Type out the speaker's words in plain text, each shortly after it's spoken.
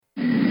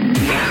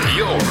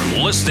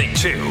listening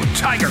to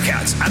Tiger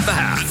Cats at the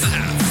Half.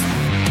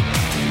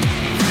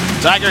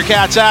 Tiger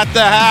Cats at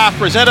the Half,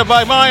 presented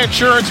by my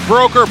insurance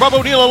broker, Bubba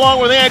O'Neil,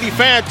 along with Andy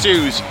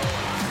Fantuz.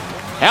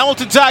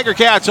 Hamilton Tiger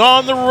Cats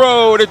on the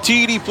road at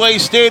TD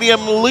Place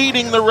Stadium,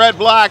 leading the Red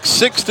Blacks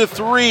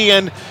 6-3.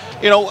 And,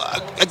 you know,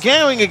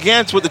 going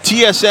against what the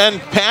TSN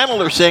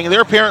panel are saying,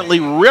 they're apparently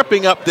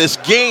ripping up this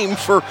game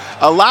for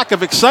a lack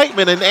of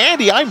excitement. And,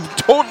 Andy, I'm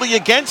totally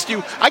against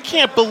you. I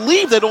can't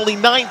believe that only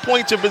 9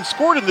 points have been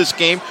scored in this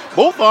game.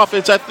 Both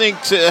offense, I think,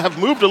 have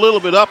moved a little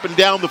bit up and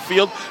down the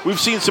field. We've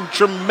seen some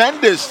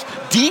tremendous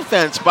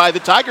defense by the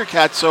Tiger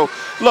Cats. So,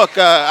 look,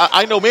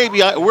 I know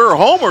maybe we're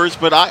homers,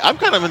 but I'm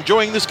kind of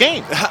enjoying this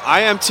game.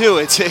 I am too.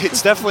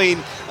 It's definitely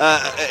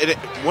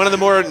one of the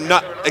more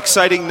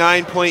exciting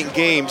 9-point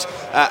games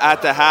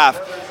at the half.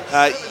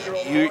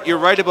 You're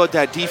right about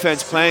that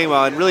defense playing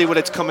well, and really what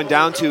it's coming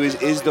down to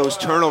is those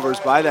turnovers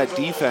by that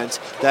defense.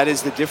 That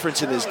is the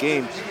difference in this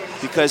game,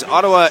 because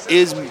Ottawa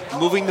is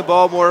moving the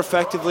ball more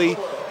effectively,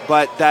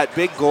 but that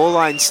big goal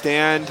line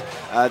stand,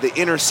 the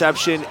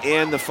interception,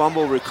 and the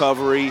fumble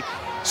recovery.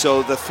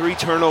 So the 3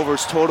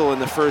 turnovers total in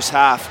the first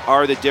half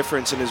are the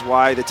difference, and is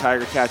why the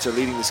Tiger Cats are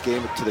leading this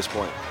game to this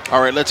point.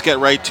 All right, let's get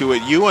right to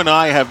it. You and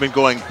I have been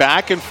going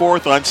back and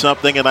forth on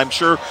something, and I'm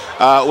sure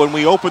when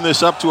we open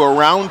this up to a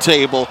round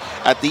table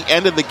at the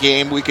end of the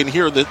game, we can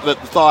hear the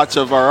thoughts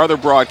of our other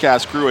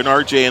broadcast crew and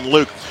RJ and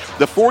Luke.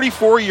 The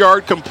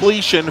 44-yard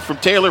completion from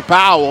Taylor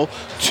Powell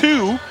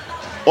to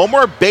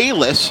Omar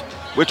Bayless,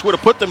 which would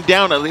have put them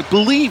down, I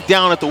believe,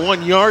 down at the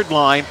 1-yard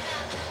line,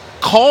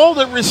 called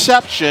a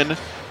reception.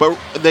 But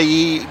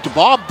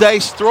Bob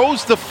Dice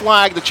throws the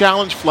flag, the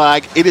challenge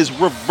flag. It is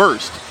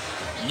reversed.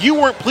 You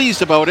weren't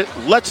pleased about it.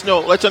 Let's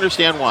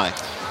understand why.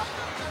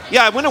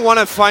 Yeah, I wouldn't want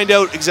to find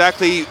out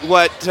exactly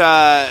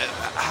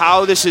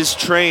how this is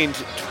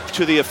trained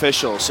to the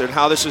officials and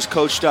how this is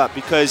coached up,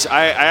 because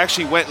I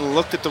actually went and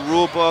looked at the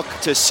rule book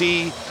to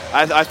see.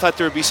 I thought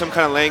there would be some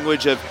kind of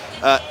language of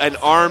an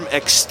arm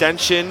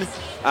extension,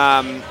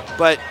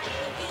 but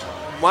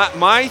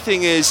my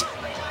thing is,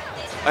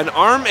 an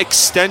arm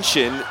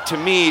extension, to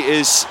me,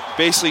 is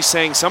basically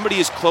saying somebody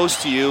is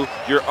close to you,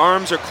 your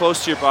arms are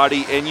close to your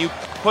body, and you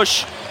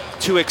push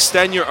to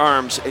extend your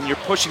arms, and you're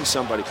pushing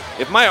somebody.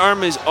 If my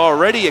arm is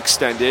already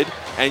extended,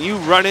 and you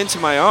run into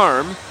my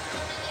arm,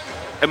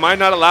 am I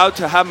not allowed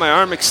to have my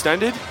arm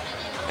extended?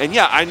 And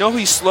yeah, I know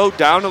he slowed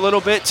down a little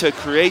bit to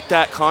create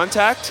that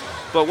contact,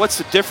 but what's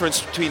the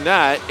difference between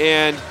that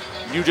and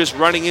you just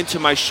running into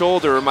my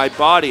shoulder or my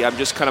body? I'm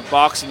just kind of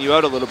boxing you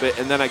out a little bit,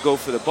 and then I go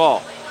for the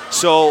ball.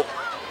 So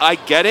I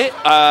get it.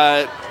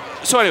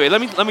 So anyway,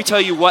 let me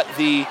tell you what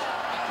the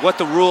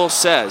rule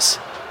says.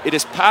 It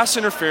is pass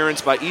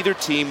interference by either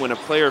team when a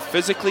player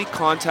physically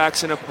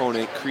contacts an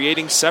opponent,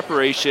 creating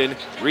separation,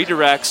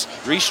 redirects,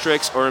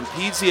 restricts, or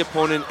impedes the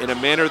opponent in a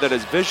manner that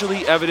is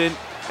visually evident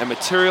and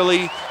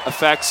materially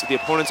affects the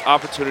opponent's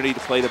opportunity to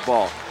play the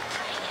ball.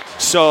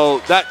 So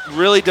that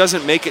really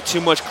doesn't make it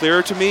too much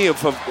clearer to me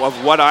of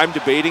what I'm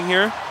debating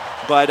here.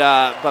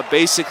 But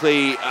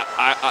basically,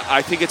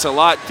 I think it's a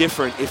lot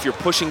different if you're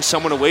pushing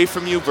someone away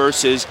from you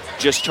versus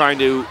just trying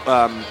to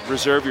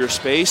reserve your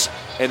space.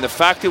 And the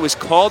fact it was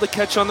called a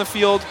catch on the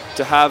field,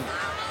 to have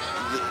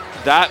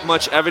that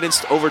much evidence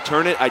to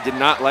overturn it, I did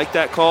not like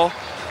that call.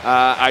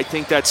 I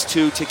think that's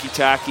too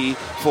ticky-tacky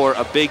for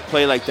a big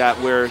play like that,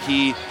 where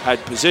he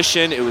had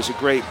position. It was a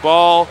great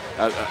ball,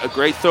 a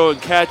great throw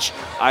and catch.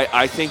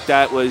 I think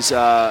that was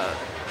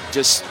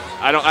just...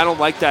 I don't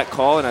like that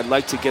call, and I'd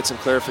like to get some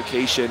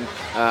clarification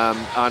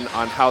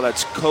on how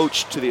that's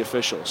coached to the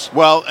officials.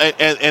 Well,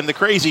 and the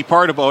crazy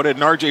part about it,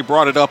 and RJ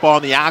brought it up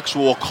on the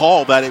actual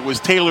call, that it was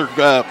Taylor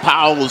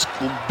Powell's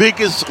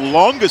biggest,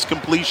 longest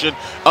completion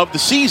of the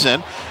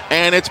season,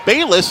 and it's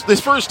Bayless, this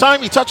first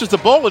time he touches the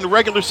ball in a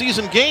regular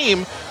season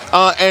game,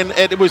 and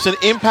it was an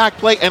impact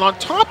play. And on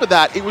top of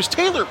that, it was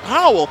Taylor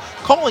Powell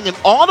calling an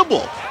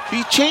audible.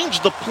 He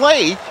changed the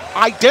play,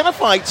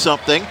 identified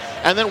something,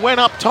 and then went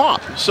up top.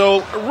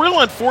 So a real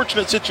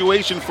unfortunate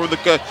situation for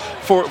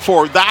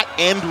that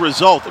end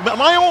result.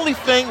 My only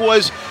thing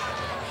was,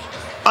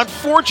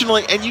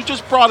 unfortunately, and you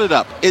just brought it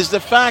up, is the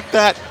fact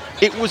that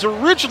it was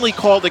originally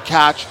called a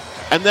catch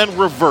and then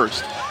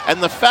reversed.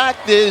 And the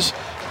fact is,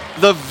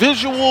 the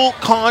visual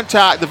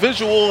contact, the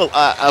visual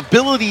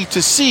ability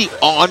to see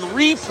on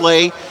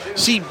replay,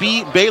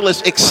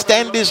 Bayless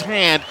extend his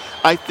hand,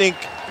 I think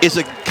is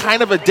a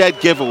kind of a dead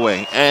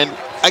giveaway. And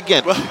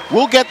again,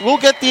 we'll get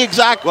the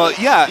exact. Well,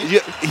 yeah,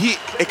 he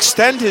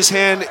extend his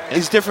hand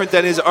is different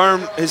than his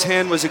arm. His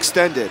hand was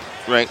extended.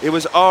 Right. It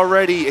was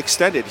already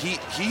extended.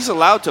 He's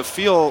allowed to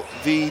feel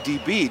the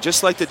DB,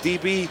 just like the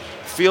DB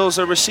feels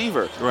a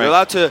receiver. Right. You're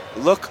allowed to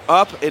look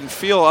up and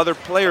feel other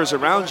players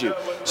around you.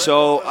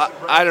 So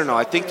I don't know.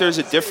 I think there's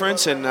a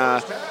difference, and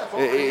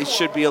it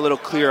should be a little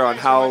clear on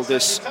how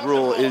this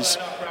rule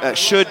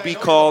should be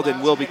called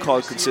and will be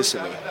called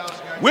consistently.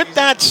 With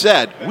that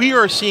said, we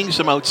are seeing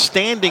some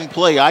outstanding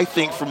play, I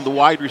think, from the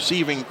wide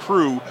receiving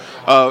crew,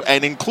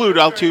 and include,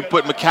 I'll too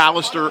put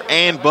McAllister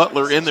and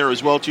Butler in there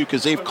as well, too,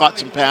 because they've caught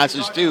some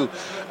passes, too,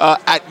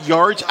 at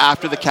yards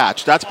after the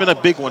catch. That's been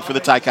a big one for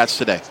the Ticats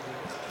today.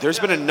 There's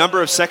been a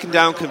number of second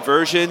down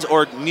conversions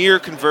or near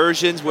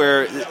conversions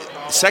where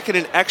second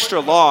and extra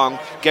long,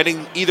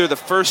 getting either the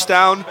first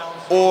down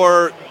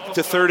or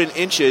to third and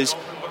inches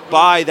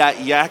by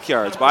that yak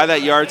yards, by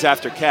that yards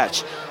after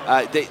catch.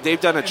 They've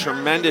done a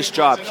tremendous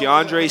job.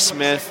 Keandre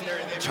Smith,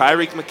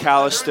 Tyreek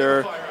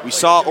McAllister. We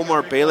saw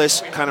Omar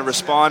Bayless kind of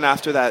respond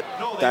after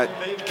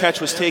that catch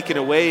was taken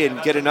away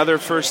and get another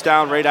first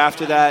down right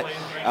after that.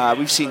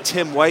 We've seen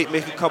Tim White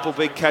make a couple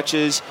big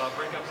catches.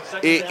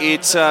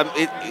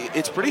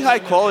 It's pretty high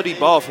quality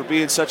ball for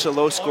being such a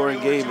low scoring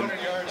game. And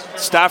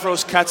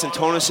Stavros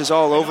Katsantonis is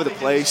all over the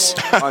place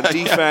on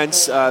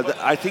defense.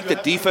 I think the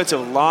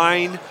defensive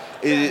line,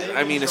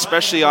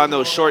 especially on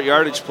those short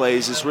yardage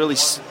plays, is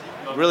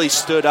really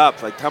stood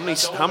up. Like how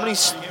many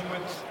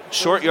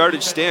short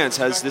yardage stands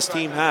has this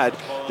team had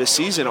this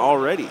season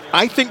already?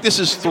 I think this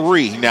is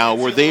 3 now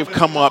where they've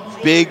come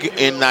up big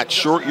in that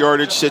short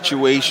yardage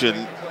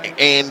situation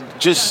and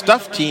just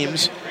stuffed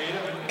teams.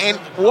 And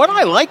what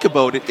I like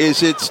about it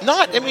is it's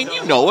not,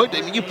 you know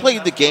it. You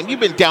played the game. You've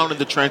been down in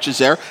the trenches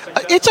there.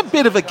 It's a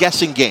bit of a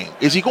guessing game.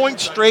 Is he going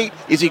straight?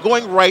 Is he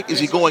going right? Is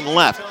he going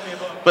left?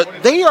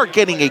 But they are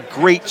getting a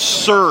great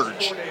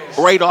surge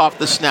right off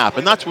the snap.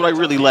 And that's what I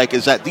really like,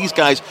 is that these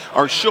guys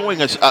are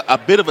showing us a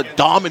bit of a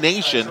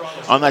domination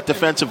on that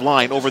defensive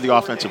line over the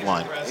offensive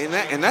line.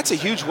 And that's a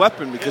huge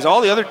weapon, because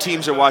all the other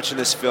teams are watching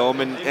this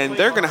film, and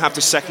they're going to have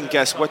to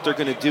second-guess what they're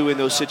going to do in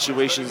those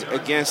situations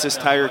against this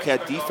Tiger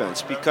Cat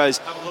defense, because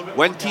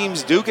when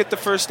teams do get the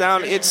first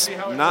down, it's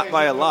not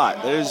by a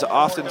lot. There's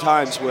often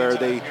times where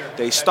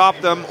they stop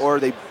them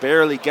or they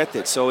barely get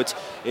it. So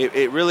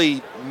it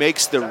really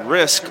makes the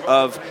risk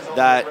of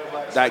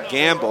that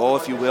gamble,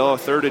 if you will, a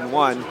 3rd and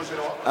 1,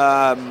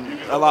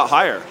 a lot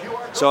higher.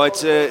 So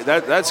it's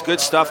that's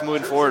good stuff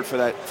moving forward for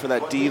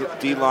that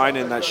D line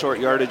and that short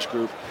yardage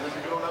group.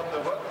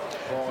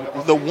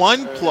 The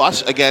one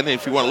plus, again,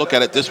 if you want to look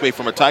at it this way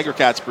from a Tiger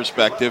Cats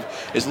perspective,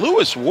 is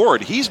Lewis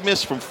Ward. He's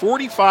missed from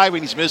 45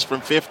 and he's missed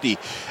from 50.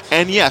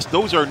 And yes,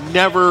 those are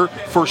never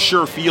for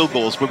sure field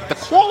goals, but the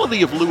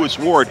quality of Lewis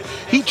Ward,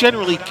 he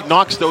generally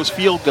knocks those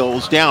field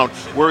goals down,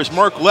 whereas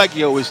Mark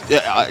Leggio has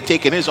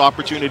taken his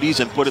opportunities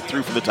and put it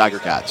through for the Tiger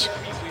Cats.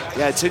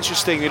 Yeah, it's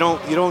interesting. You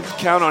don't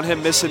count on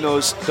him missing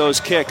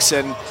those kicks,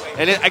 and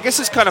I guess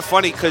it's kind of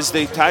funny because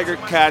the Tiger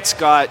Cats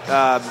got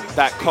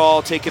that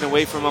call taken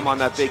away from him on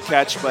that big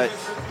catch, but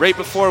right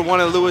before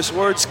one of Lewis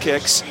Ward's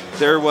kicks,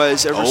 there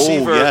was a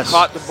receiver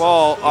caught the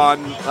ball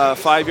on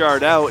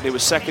 5-yard out, and it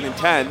was 2nd and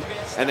 10,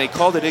 and they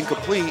called it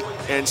incomplete,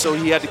 and so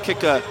he had to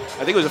kick I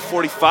think it was a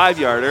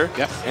 45-yarder,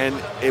 and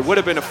it would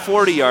have been a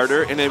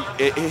 40-yarder, and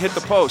it hit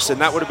the post,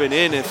 and that would have been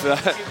in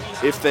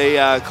if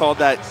they called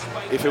that.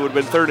 If it would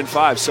have been 3rd and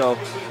 5. So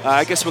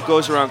I guess what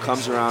goes around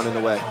comes around in a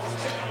way.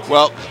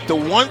 Well, the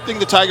one thing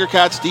the Tiger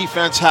Cats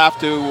defense have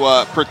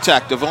to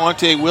protect,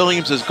 Devontae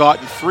Williams has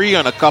gotten free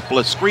on a couple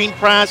of screen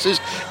passes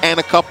and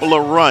a couple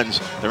of runs.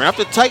 They're going to have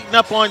to tighten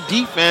up on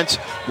defense.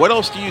 What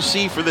else do you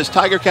see for this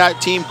Tiger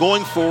Cat team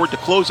going forward to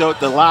close out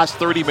the last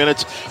 30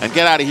 minutes and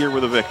get out of here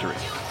with a victory?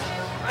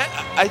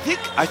 I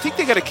think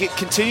they got to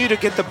continue to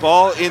get the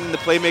ball in the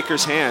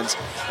playmakers' hands.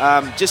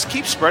 Just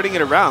keep spreading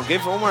it around.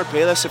 Give Omar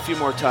Bayless a few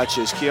more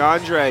touches.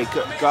 Keandre,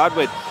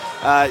 Godwin.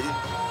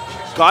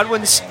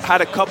 Godwin's had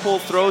a couple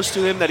throws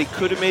to him that he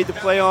could have made the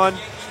play on.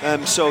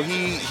 So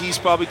he's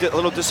probably a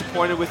little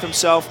disappointed with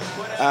himself.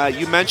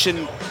 You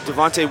mentioned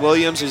Devontae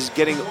Williams is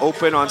getting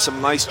open on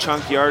some nice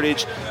chunk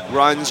yardage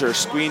runs or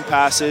screen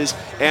passes.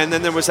 And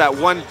then there was that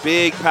one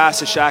big pass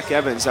to Shaq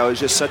Evans that was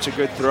just such a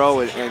good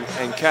throw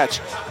and catch.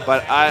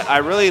 But I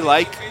really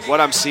like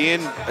what I'm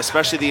seeing,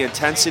 especially the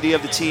intensity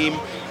of the team,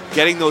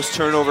 getting those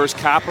turnovers,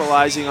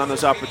 capitalizing on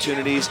those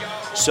opportunities.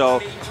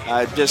 So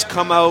just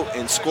come out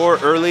and score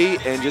early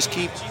and just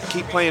keep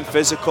playing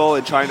physical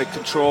and trying to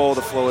control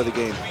the flow of the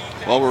game.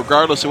 Well,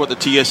 regardless of what the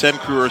TSN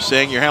crew are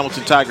saying, your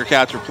Hamilton Tiger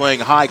Cats are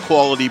playing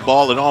high-quality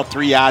ball in all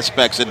 3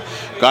 aspects and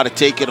got to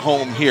take it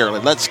home here.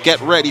 Let's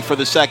get ready for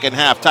the second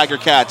half. Tiger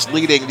Cats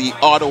leading the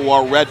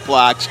Ottawa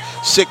Redblacks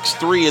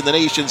 6-3 in the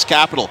nation's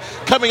capital.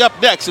 Coming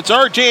up next, it's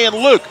RJ and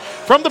Luke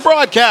from the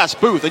broadcast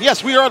booth. And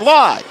yes, we are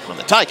live on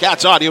the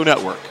Ticats Audio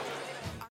Network.